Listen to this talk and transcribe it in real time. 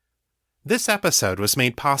This episode was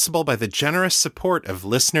made possible by the generous support of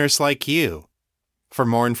listeners like you. For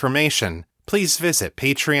more information, please visit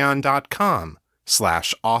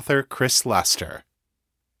patreon.com/author Chris Lester.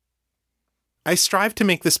 I strive to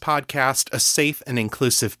make this podcast a safe and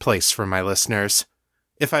inclusive place for my listeners.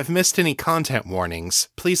 If I've missed any content warnings,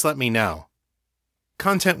 please let me know.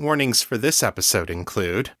 Content warnings for this episode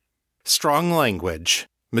include strong language,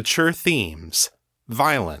 mature themes,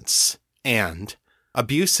 violence, and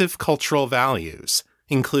abusive cultural values,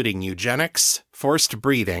 including eugenics, forced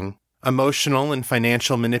breeding, emotional and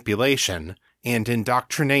financial manipulation, and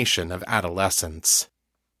indoctrination of adolescents.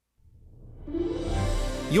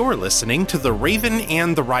 You're listening to The Raven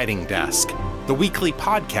and the Writing Desk, the weekly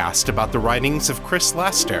podcast about the writings of Chris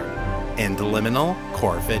Lester and Liminal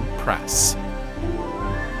Corvid Press.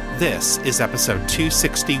 This is episode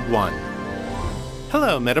 261.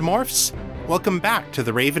 Hello, Metamorphs. Welcome back to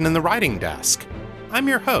The Raven and the Writing Desk. I'm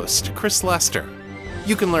your host, Chris Lester.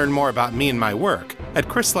 You can learn more about me and my work at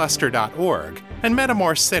chrislester.org and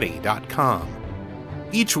metamorcity.com.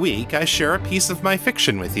 Each week, I share a piece of my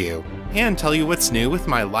fiction with you and tell you what's new with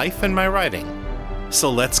my life and my writing. So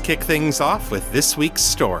let's kick things off with this week's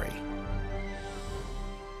story.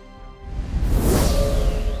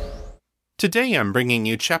 Today I'm bringing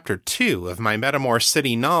you Chapter 2 of my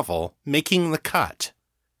Metamorcity novel, Making the Cut.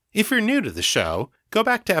 If you're new to the show, go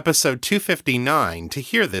back to episode 259 to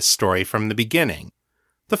hear this story from the beginning.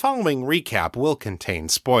 The following recap will contain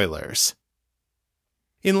spoilers.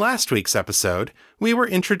 In last week's episode, we were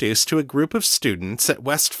introduced to a group of students at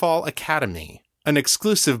Westfall Academy, an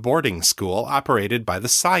exclusive boarding school operated by the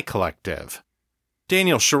Psi Collective.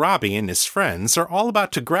 Daniel Sharabi and his friends are all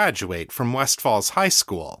about to graduate from Westfall's high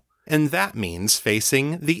school, and that means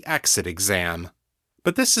facing the exit exam.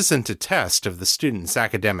 But this isn't a test of the students'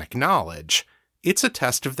 academic knowledge. It's a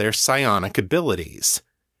test of their psionic abilities.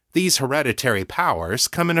 These hereditary powers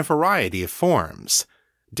come in a variety of forms.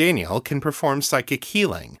 Daniel can perform psychic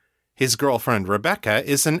healing. His girlfriend Rebecca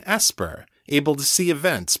is an Esper, able to see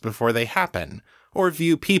events before they happen, or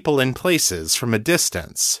view people and places from a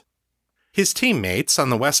distance. His teammates on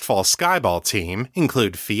the Westfall Skyball team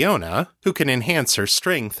include Fiona, who can enhance her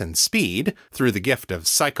strength and speed through the gift of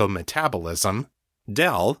psychometabolism,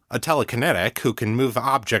 Del, a telekinetic who can move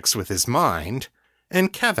objects with his mind,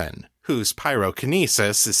 and Kevin, whose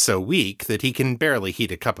pyrokinesis is so weak that he can barely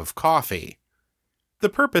heat a cup of coffee. The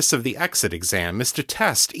purpose of the exit exam is to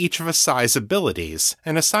test each of a Psi's abilities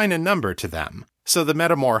and assign a number to them, so the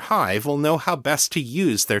Metamor Hive will know how best to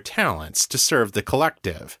use their talents to serve the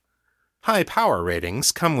collective. High power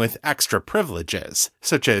ratings come with extra privileges,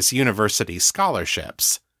 such as university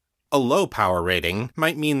scholarships. A low power rating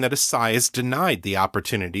might mean that a Psi is denied the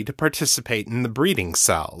opportunity to participate in the breeding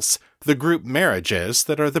cells, the group marriages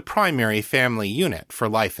that are the primary family unit for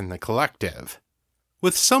life in the collective.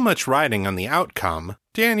 With so much riding on the outcome,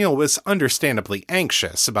 Daniel was understandably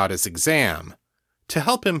anxious about his exam. To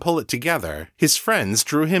help him pull it together, his friends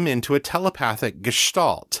drew him into a telepathic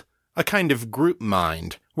gestalt, a kind of group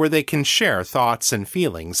mind where they can share thoughts and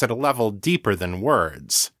feelings at a level deeper than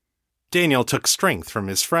words. Daniel took strength from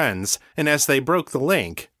his friends, and as they broke the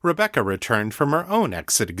link, Rebecca returned from her own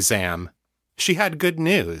exit exam. She had good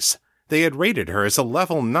news. They had rated her as a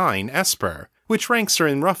level 9 Esper, which ranks her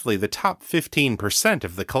in roughly the top 15%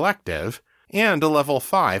 of the collective, and a level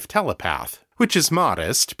 5 telepath, which is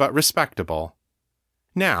modest but respectable.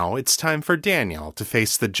 Now it's time for Daniel to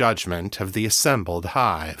face the judgment of the assembled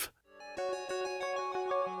hive.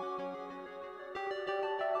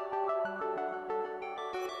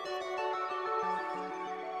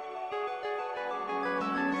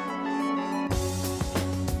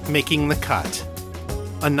 Making the Cut,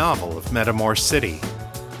 a novel of Metamor City.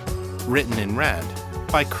 Written and read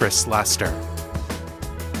by Chris Lester.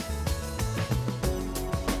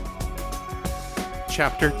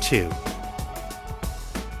 Chapter 2.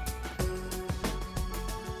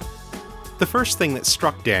 The first thing that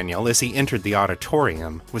struck Daniel as he entered the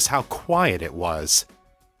auditorium was how quiet it was.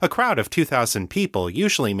 A crowd of 2,000 people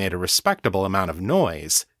usually made a respectable amount of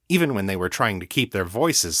noise, even when they were trying to keep their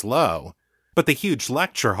voices low. But the huge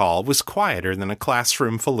lecture hall was quieter than a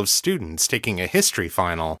classroom full of students taking a history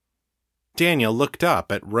final. Daniel looked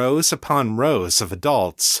up at rows upon rows of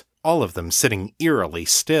adults, all of them sitting eerily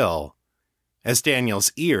still. As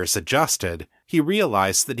Daniel's ears adjusted, he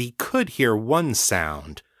realized that he could hear one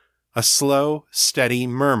sound, a slow, steady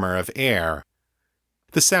murmur of air.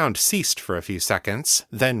 The sound ceased for a few seconds,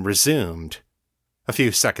 then resumed. A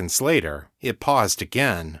few seconds later, it paused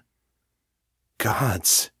again.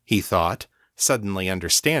 Gods, he thought, suddenly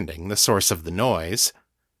understanding the source of the noise.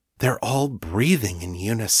 They're all breathing in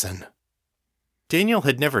unison. Daniel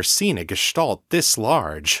had never seen a gestalt this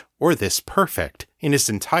large, or this perfect, in his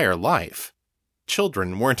entire life.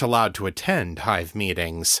 Children weren't allowed to attend hive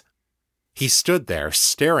meetings. He stood there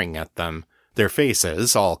staring at them, their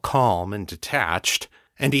faces all calm and detached,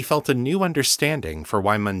 and he felt a new understanding for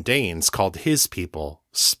why mundanes called his people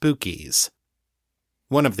spookies.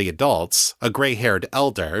 One of the adults, a gray-haired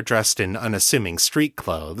elder dressed in unassuming street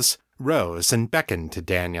clothes, rose and beckoned to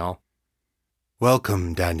Daniel.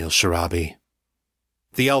 "Welcome, Daniel Sharabi."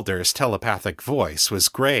 The elder's telepathic voice was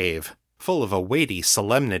grave, full of a weighty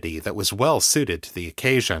solemnity that was well suited to the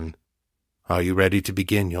occasion. "Are you ready to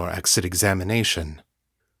begin your exit examination?"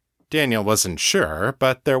 Daniel wasn't sure,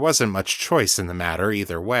 but there wasn't much choice in the matter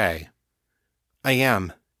either way. "I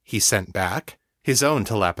am," he sent back, his own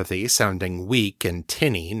telepathy sounding weak and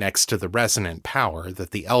tinny next to the resonant power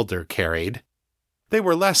that the elder carried. They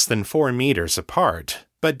were less than 4 meters apart,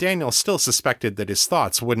 but Daniel still suspected that his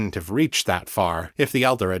thoughts wouldn't have reached that far if the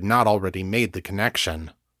elder had not already made the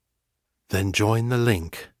connection. "Then join the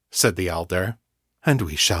link," said the elder, "and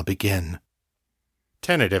we shall begin."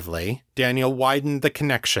 Tentatively, Daniel widened the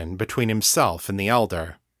connection between himself and the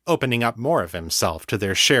elder, opening up more of himself to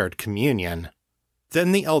their shared communion.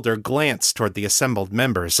 Then the elder glanced toward the assembled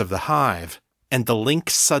members of the hive, and the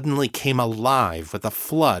link suddenly came alive with a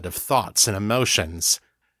flood of thoughts and emotions.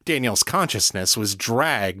 Daniel's consciousness was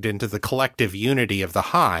dragged into the collective unity of the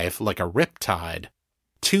hive like a riptide.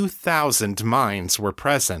 2,000 minds were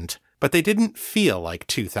present, but they didn't feel like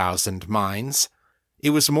 2,000 minds. It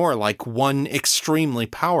was more like one extremely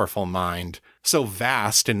powerful mind, so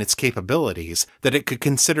vast in its capabilities that it could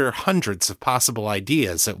consider hundreds of possible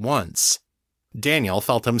ideas at once. Daniel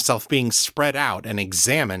felt himself being spread out and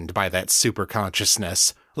examined by that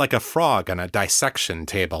superconsciousness, like a frog on a dissection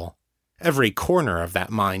table. Every corner of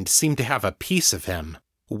that mind seemed to have a piece of him,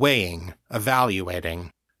 weighing,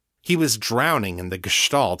 evaluating. He was drowning in the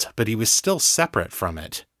gestalt, but he was still separate from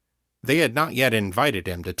it. They had not yet invited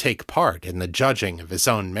him to take part in the judging of his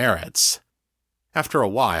own merits. After a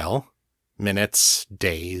while, minutes,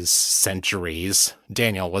 days, centuries,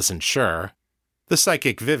 Daniel wasn't sure, the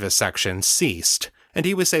psychic vivisection ceased, and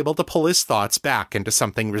he was able to pull his thoughts back into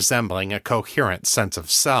something resembling a coherent sense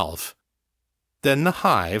of self. Then the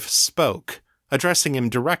hive spoke, addressing him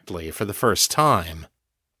directly for the first time.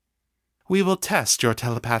 "We will test your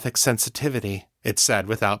telepathic sensitivity," it said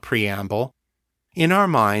without preamble. "In our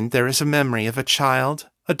mind there is a memory of a child,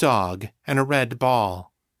 a dog, and a red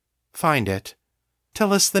ball. Find it.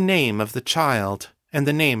 Tell us the name of the child and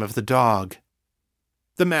the name of the dog."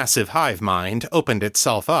 The massive hive mind opened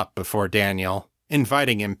itself up before Daniel,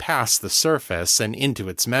 inviting him past the surface and into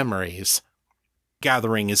its memories.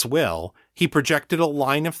 Gathering his will, he projected a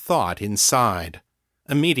line of thought inside.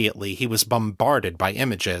 Immediately he was bombarded by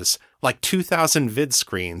images, like 2,000 vid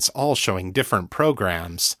screens all showing different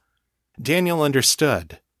programs. Daniel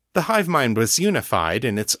understood. The hive mind was unified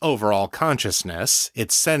in its overall consciousness,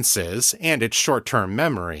 its senses, and its short-term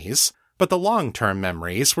memories, but the long-term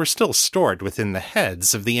memories were still stored within the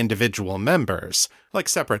heads of the individual members, like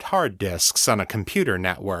separate hard disks on a computer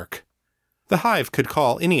network. The hive could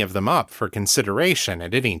call any of them up for consideration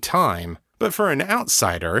at any time, but for an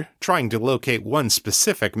outsider, trying to locate one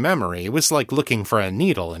specific memory was like looking for a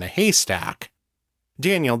needle in a haystack.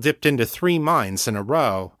 Daniel dipped into 3 minds in a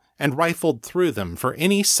row, and rifled through them for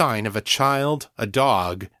any sign of a child, a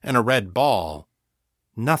dog, and a red ball.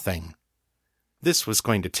 Nothing. This was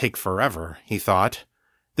going to take forever, he thought.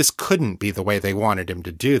 This couldn't be the way they wanted him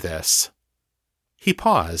to do this. He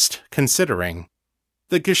paused, considering.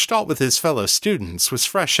 The gestalt with his fellow students was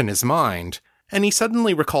fresh in his mind, and he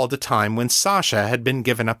suddenly recalled a time when Sasha had been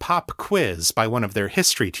given a pop quiz by one of their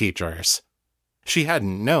history teachers. She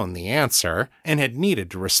hadn't known the answer, and had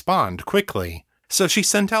needed to respond quickly, so she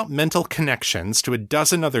sent out mental connections to a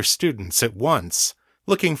dozen other students at once,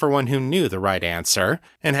 looking for one who knew the right answer,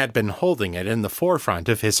 and had been holding it in the forefront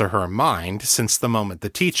of his or her mind since the moment the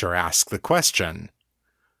teacher asked the question.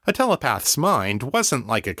 A telepath's mind wasn't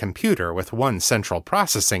like a computer with one central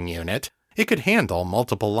processing unit. It could handle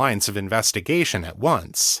multiple lines of investigation at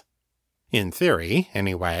once. In theory,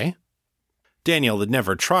 anyway. Daniel had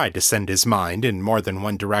never tried to send his mind in more than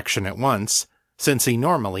one direction at once, since he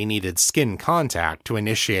normally needed skin contact to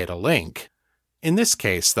initiate a link. In this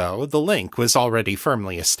case, though, the link was already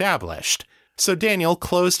firmly established, so Daniel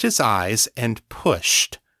closed his eyes and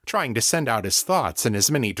pushed, trying to send out his thoughts in as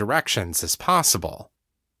many directions as possible.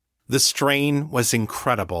 The strain was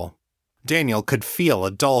incredible. Daniel could feel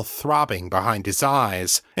a dull throbbing behind his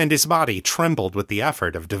eyes, and his body trembled with the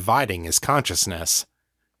effort of dividing his consciousness.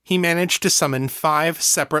 He managed to summon 5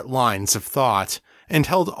 separate lines of thought, and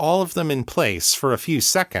held all of them in place for a few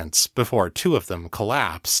seconds before 2 of them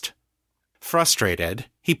collapsed. Frustrated,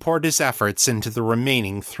 he poured his efforts into the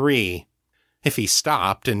remaining 3. If he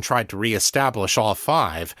stopped and tried to re-establish all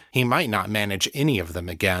 5, he might not manage any of them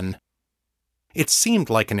again. It seemed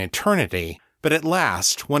like an eternity, but at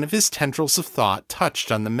last one of his tendrils of thought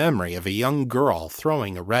touched on the memory of a young girl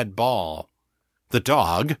throwing a red ball. The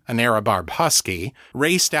dog, an Arabarb husky,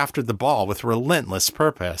 raced after the ball with relentless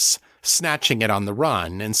purpose, snatching it on the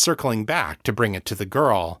run and circling back to bring it to the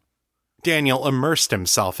girl. Daniel immersed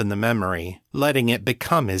himself in the memory, letting it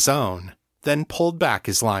become his own, then pulled back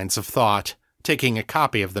his lines of thought, taking a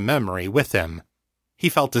copy of the memory with him. He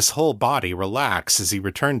felt his whole body relax as he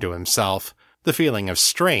returned to himself, the feeling of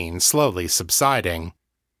strain slowly subsiding.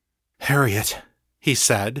 "Harriet," he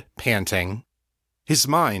said, panting. His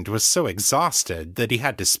mind was so exhausted that he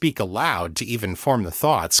had to speak aloud to even form the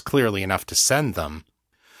thoughts clearly enough to send them.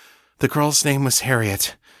 "The girl's name was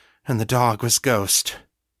Harriet, and the dog was Ghost."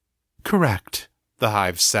 "Correct," the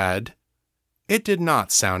Hive said. It did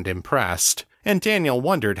not sound impressed, and Daniel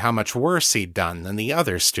wondered how much worse he'd done than the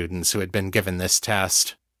other students who had been given this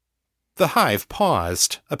test. The Hive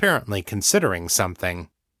paused, apparently considering something.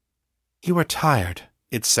 "You are tired,"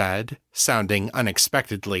 it said, sounding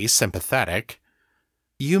unexpectedly sympathetic.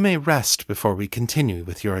 "You may rest before we continue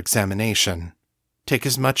with your examination. Take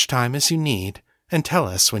as much time as you need, and tell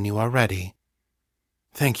us when you are ready."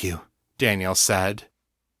 "Thank you," Daniel said.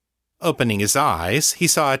 Opening his eyes, he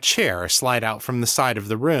saw a chair slide out from the side of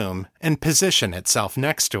the room and position itself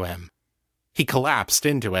next to him. He collapsed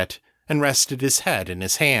into it and rested his head in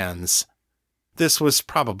his hands. This was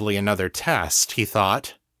probably another test, he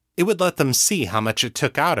thought. It would let them see how much it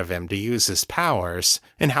took out of him to use his powers,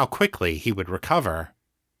 and how quickly he would recover.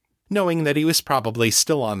 Knowing that he was probably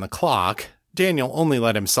still on the clock, Daniel only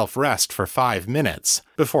let himself rest for 5 minutes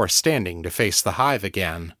before standing to face the Hive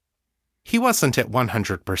again. He wasn't at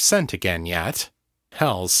 100% again yet.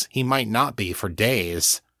 Hells, he might not be for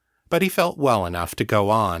days, but he felt well enough to go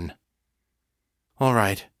on. "All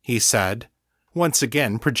right," he said, once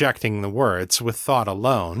again projecting the words with thought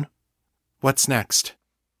alone. "What's next?"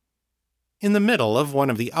 In the middle of one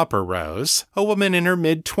of the upper rows, a woman in her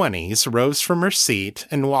mid-20s rose from her seat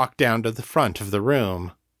and walked down to the front of the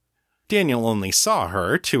room. Daniel only saw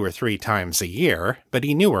her 2 or 3 times a year, but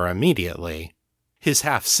he knew her immediately. His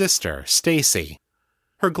half-sister, Stacy.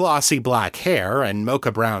 Her glossy black hair and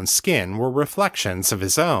mocha-brown skin were reflections of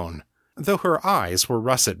his own, though her eyes were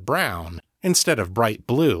russet brown instead of bright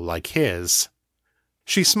blue like his.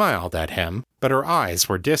 She smiled at him, but her eyes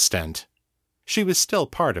were distant. She was still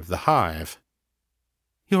part of the Hive.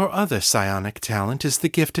 "Your other psionic talent is the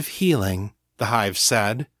gift of healing," the Hive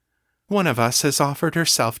said. "One of us has offered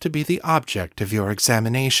herself to be the object of your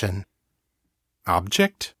examination."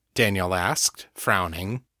 "Object?" Daniel asked,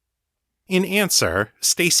 frowning. In answer,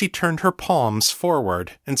 Stacy turned her palms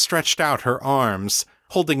forward and stretched out her arms,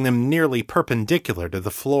 holding them nearly perpendicular to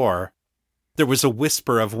the floor. There was a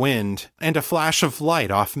whisper of wind and a flash of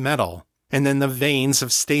light off metal, and then the veins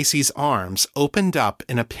of Stacy's arms opened up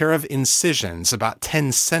in a pair of incisions about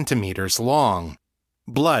 10 centimeters long.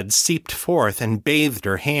 Blood seeped forth and bathed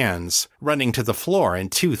her hands, running to the floor in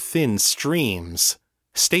 2 thin streams.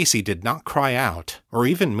 Stacy did not cry out, or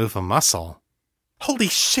even move a muscle. "Holy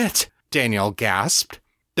shit!" Daniel gasped.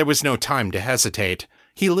 There was no time to hesitate.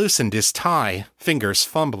 He loosened his tie, fingers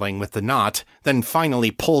fumbling with the knot, then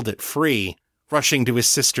finally pulled it free. Rushing to his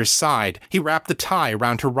sister's side, he wrapped the tie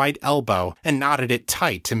around her right elbow and knotted it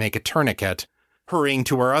tight to make a tourniquet. Hurrying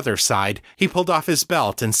to her other side, he pulled off his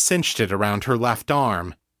belt and cinched it around her left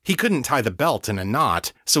arm. He couldn't tie the belt in a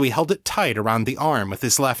knot, so he held it tight around the arm with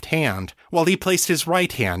his left hand, while he placed his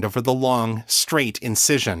right hand over the long, straight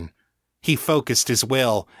incision. He focused his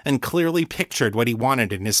will and clearly pictured what he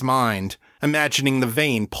wanted in his mind, imagining the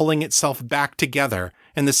vein pulling itself back together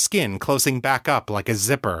and the skin closing back up like a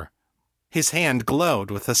zipper. His hand glowed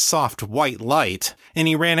with a soft white light, and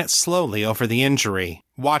he ran it slowly over the injury,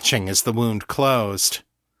 watching as the wound closed.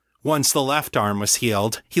 Once the left arm was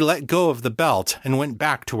healed, he let go of the belt and went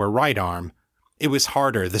back to her right arm. It was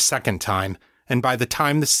harder the second time, and by the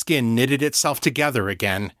time the skin knitted itself together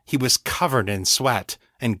again, he was covered in sweat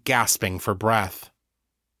and gasping for breath.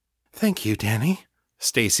 "Thank you, Danny,"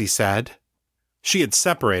 Stacy said. She had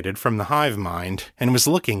separated from the hive mind and was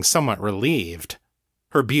looking somewhat relieved.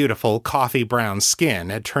 Her beautiful coffee-brown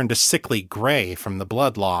skin had turned a sickly gray from the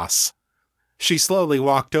blood loss. She slowly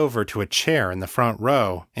walked over to a chair in the front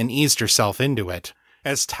row and eased herself into it,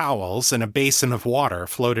 as towels and a basin of water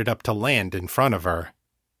floated up to land in front of her.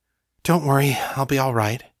 "Don't worry, I'll be all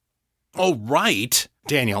right." "All right?"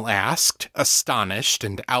 Daniel asked, astonished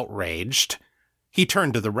and outraged. He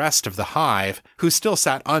turned to the rest of the hive, who still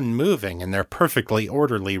sat unmoving in their perfectly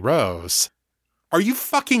orderly rows. "Are you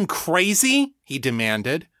fucking crazy?" he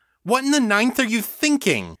demanded. "What in the ninth are you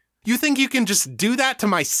thinking? You think you can just do that to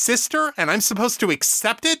my sister and I'm supposed to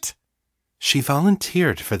accept it?" "She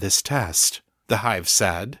volunteered for this test," the hive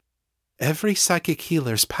said. "Every psychic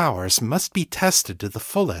healer's powers must be tested to the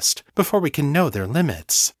fullest before we can know their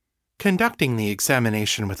limits. Conducting the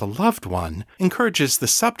examination with a loved one encourages the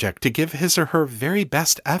subject to give his or her very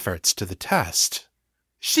best efforts to the test."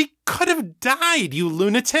 "She could have died, you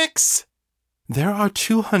lunatics!" "There are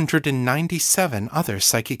 297 other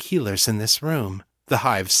psychic healers in this room," the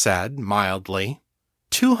hive said mildly.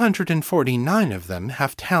 249 of them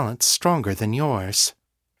have talents stronger than yours.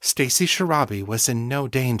 Stacy Shirabi was in no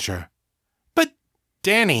danger. "But,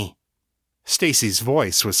 Danny..." Stacy's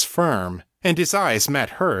voice was firm, and his eyes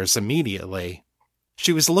met hers immediately.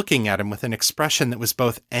 She was looking at him with an expression that was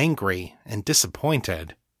both angry and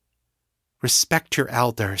disappointed. "Respect your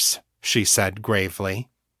elders," she said gravely.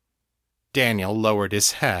 Daniel lowered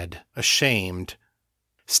his head, ashamed.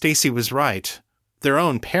 Stacy was right. Their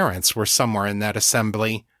own parents were somewhere in that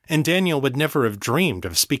assembly, and Daniel would never have dreamed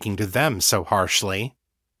of speaking to them so harshly.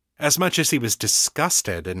 As much as he was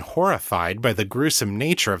disgusted and horrified by the gruesome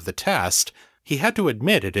nature of the test, he had to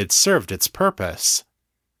admit it had served its purpose.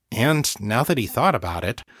 And, now that he thought about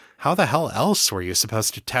it, how the hell else were you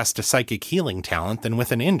supposed to test a psychic healing talent than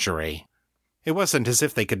with an injury? It wasn't as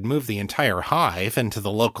if they could move the entire hive into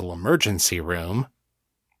the local emergency room.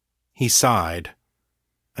 He sighed.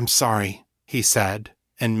 "I'm sorry," he said,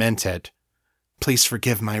 and meant it. "Please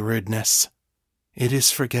forgive my rudeness." "It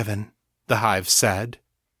is forgiven," the hive said.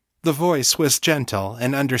 The voice was gentle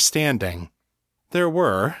and understanding. There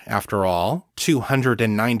were, after all,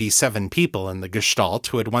 297 people in the Gestalt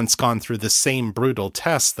who had once gone through the same brutal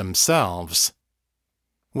test themselves.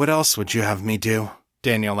 "What else would you have me do?"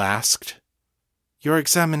 Daniel asked. "Your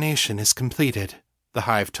examination is completed," the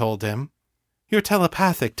hive told him. "Your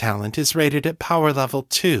telepathic talent is rated at power level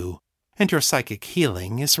 2, and your psychic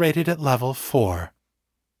healing is rated at level 4.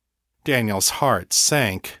 Daniel's heart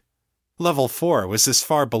sank. Level 4 was as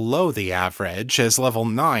far below the average as level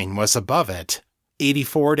 9 was above it.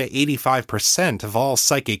 84 to 85% of all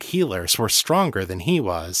psychic healers were stronger than he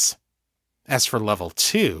was. As for level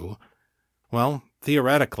 2, well,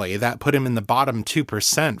 theoretically, that put him in the bottom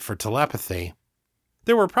 2% for telepathy.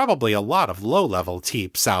 There were probably a lot of low-level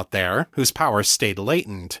teeps out there whose powers stayed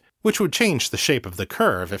latent, which would change the shape of the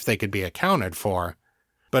curve if they could be accounted for.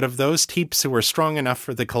 But of those teeps who were strong enough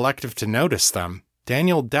for the collective to notice them,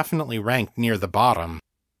 Daniel definitely ranked near the bottom.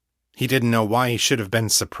 He didn't know why he should have been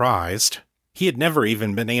surprised. He had never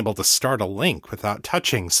even been able to start a link without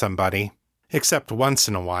touching somebody, except once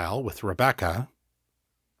in a while with Rebecca.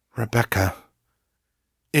 "Rebecca."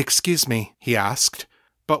 "Excuse me," he asked,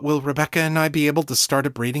 "but will Rebecca and I be able to start a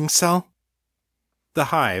breeding cell?" The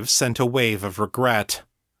hive sent a wave of regret.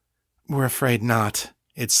 "We're afraid not,"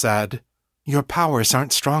 it said. "Your powers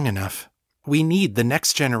aren't strong enough. We need the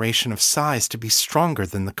next generation of size to be stronger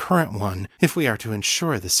than the current one if we are to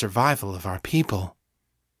ensure the survival of our people."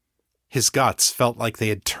 His guts felt like they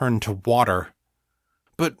had turned to water.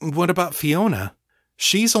 "But what about Fiona?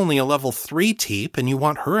 She's only a level 3 teep and you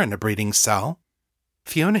want her in a breeding cell."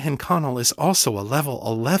 "Fiona Hinconnell is also a level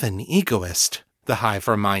 11 egoist," the hive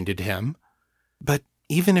reminded him. "But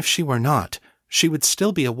even if she were not, she would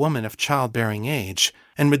still be a woman of childbearing age,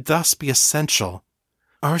 and would thus be essential.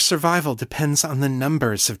 Our survival depends on the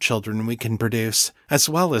numbers of children we can produce, as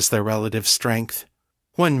well as their relative strength.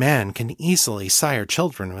 One man can easily sire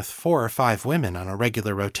children with 4 or 5 women on a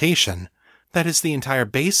regular rotation. That is the entire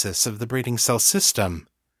basis of the breeding cell system.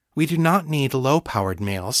 We do not need low-powered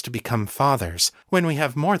males to become fathers when we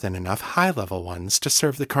have more than enough high-level ones to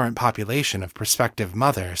serve the current population of prospective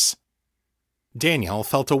mothers." Daniel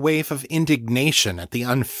felt a wave of indignation at the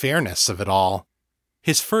unfairness of it all.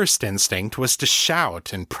 His first instinct was to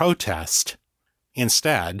shout and protest.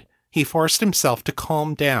 Instead, he forced himself to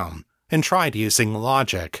calm down and tried using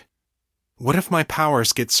logic. "What if my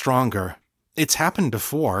powers get stronger? It's happened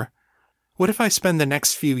before. What if I spend the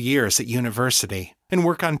next few years at university and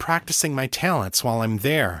work on practicing my talents while I'm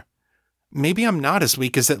there? Maybe I'm not as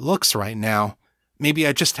weak as it looks right now. Maybe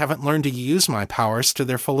I just haven't learned to use my powers to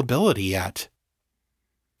their full ability yet."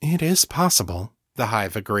 "It is possible," the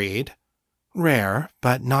hive agreed. "Rare,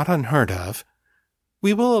 but not unheard of.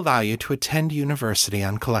 We will allow you to attend university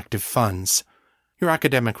on collective funds. Your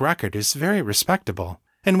academic record is very respectable,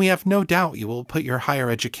 and we have no doubt you will put your higher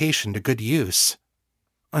education to good use.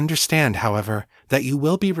 Understand, however, that you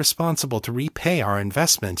will be responsible to repay our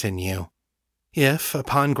investment in you." If,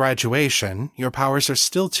 upon graduation, your powers are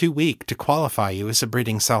still too weak to qualify you as a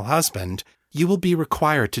breeding cell husband, you will be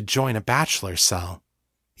required to join a bachelor cell.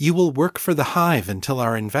 You will work for the hive until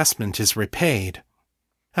our investment is repaid.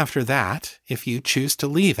 After that, if you choose to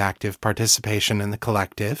leave active participation in the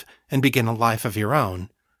collective and begin a life of your own,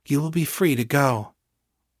 you will be free to go."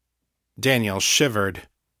 Daniel shivered.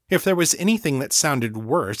 If there was anything that sounded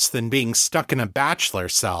worse than being stuck in a bachelor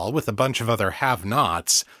cell with a bunch of other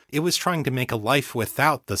have-nots, it was trying to make a life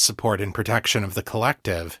without the support and protection of the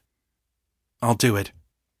collective. "I'll do it.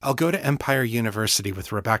 I'll go to Empire University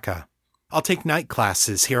with Rebecca. I'll take night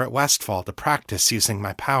classes here at Westfall to practice using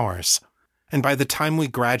my powers. And by the time we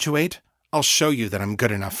graduate, I'll show you that I'm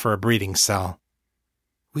good enough for a breeding cell."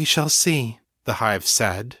 "We shall see," the hive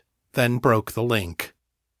said, then broke the link.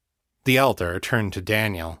 The elder turned to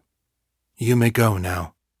Daniel. "You may go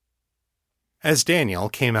now." As Daniel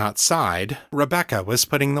came outside, Rebecca was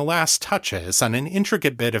putting the last touches on an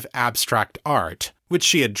intricate bit of abstract art, which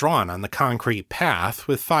she had drawn on the concrete path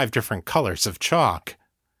with 5 different colors of chalk.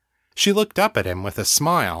 She looked up at him with a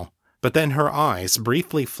smile, but then her eyes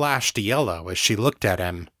briefly flashed yellow as she looked at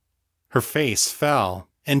him. Her face fell,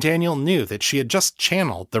 and Daniel knew that she had just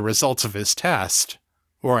channeled the results of his test,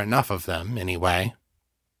 or enough of them, anyway.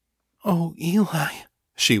 "Oh, Eli,"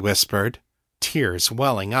 she whispered, tears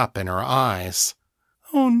welling up in her eyes.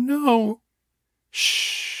 "Oh, no."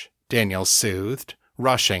 "Shh," Daniel soothed,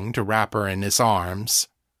 rushing to wrap her in his arms.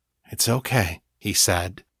 "It's okay," he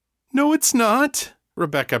said. "No, it's not,"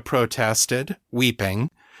 Rebecca protested, weeping.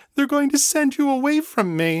 "They're going to send you away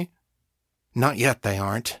from me." "Not yet, they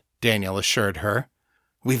aren't," Daniel assured her.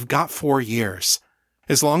 "We've got 4 years.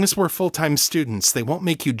 As long as we're full-time students, they won't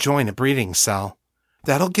make you join a breeding cell.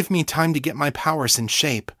 That'll give me time to get my powers in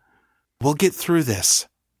shape. We'll get through this."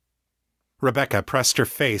 Rebecca pressed her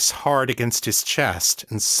face hard against his chest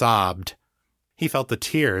and sobbed. He felt the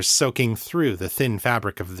tears soaking through the thin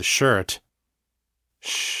fabric of the shirt.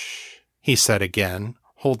 "Shh," he said again,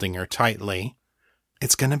 holding her tightly.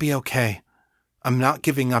 "It's gonna be okay. I'm not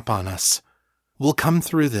giving up on us. We'll come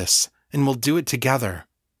through this, and we'll do it together."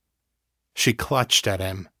 She clutched at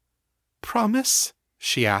him. "Promise?"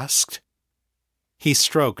 she asked. He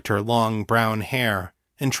stroked her long brown hair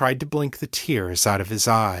and tried to blink the tears out of his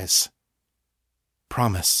eyes.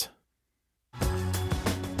 "Promise."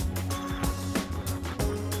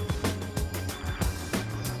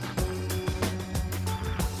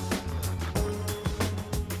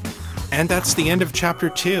 And that's the end of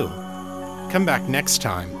Chapter 2. Come back next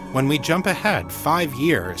time when we jump ahead 5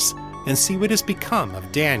 years and see what has become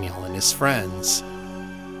of Daniel and his friends.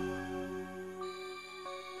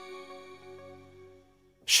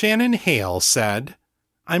 Shannon Hale said,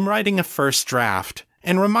 "I'm writing a first draft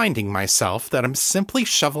and reminding myself that I'm simply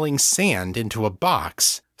shoveling sand into a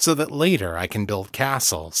box so that later I can build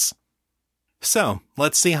castles." So,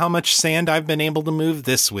 let's see how much sand I've been able to move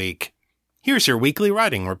this week. Here's your weekly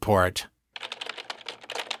writing report.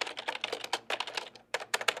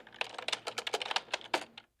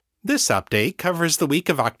 This update covers the week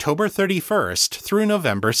of October 31st through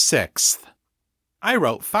November 6th. I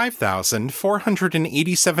wrote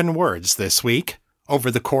 5,487 words this week,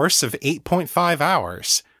 over the course of 8.5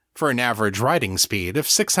 hours, for an average writing speed of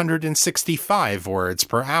 665 words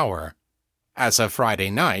per hour. As of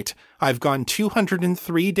Friday night, I've gone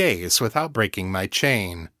 203 days without breaking my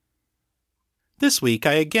chain. This week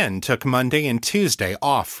I again took Monday and Tuesday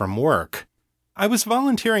off from work. I was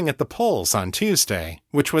volunteering at the polls on Tuesday,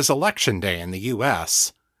 which was Election Day in the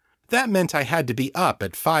U.S. That meant I had to be up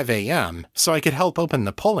at 5 a.m. so I could help open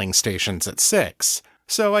the polling stations at 6,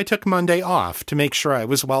 so I took Monday off to make sure I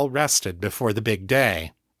was well rested before the big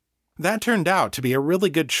day. That turned out to be a really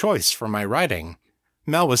good choice for my writing.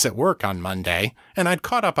 Mel was at work on Monday, and I'd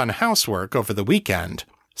caught up on housework over the weekend,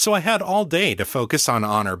 so I had all day to focus on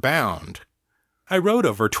Honor Bound. I wrote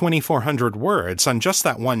over 2,400 words on just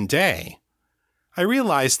that one day. I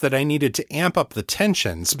realized that I needed to amp up the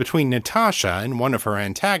tensions between Natasha and one of her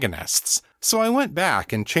antagonists, so I went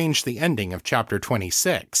back and changed the ending of Chapter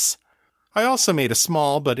 26. I also made a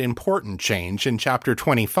small but important change in Chapter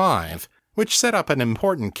 25, which set up an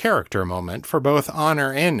important character moment for both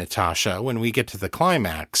Honor and Natasha when we get to the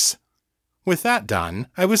climax. With that done,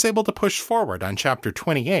 I was able to push forward on Chapter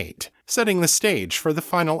 28, setting the stage for the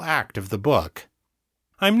final act of the book.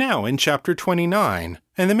 I'm now in Chapter 29,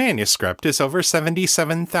 and the manuscript is over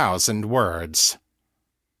 77,000 words.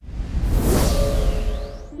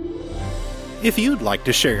 If you'd like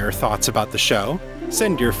to share your thoughts about the show,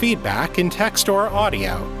 send your feedback in text or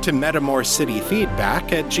audio to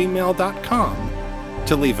metamorcityfeedback@gmail.com.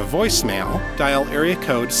 To leave a voicemail, dial area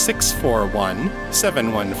code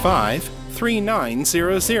 641-715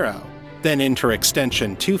 3900. Then enter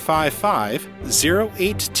extension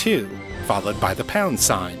 255082, followed by the pound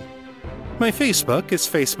sign. My Facebook is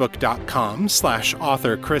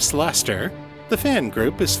facebook.com/author Chris Lester. The fan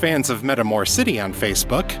group is Fans of Metamore City on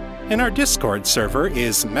Facebook, and our Discord server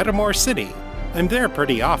is Metamore City. I'm there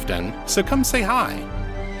pretty often, so come say hi.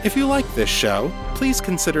 If you like this show, please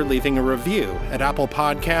consider leaving a review at Apple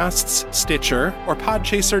Podcasts, Stitcher, or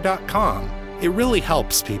Podchaser.com. It really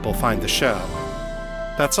helps people find the show.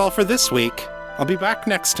 That's all for this week. I'll be back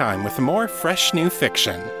next time with more fresh new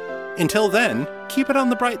fiction. Until then, keep it on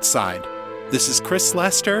the bright side. This is Chris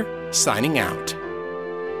Lester, signing out.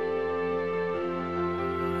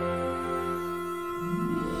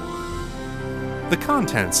 The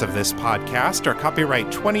contents of this podcast are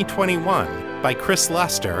copyright 2021 by Chris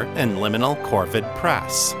Lester and Liminal Corvid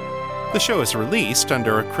Press. The show is released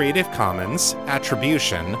under a Creative Commons,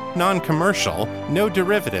 Attribution, Non-Commercial, No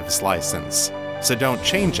Derivatives license. So don't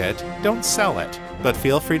change it, don't sell it, but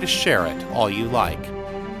feel free to share it all you like.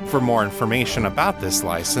 For more information about this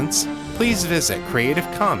license, please visit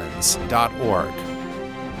creativecommons.org.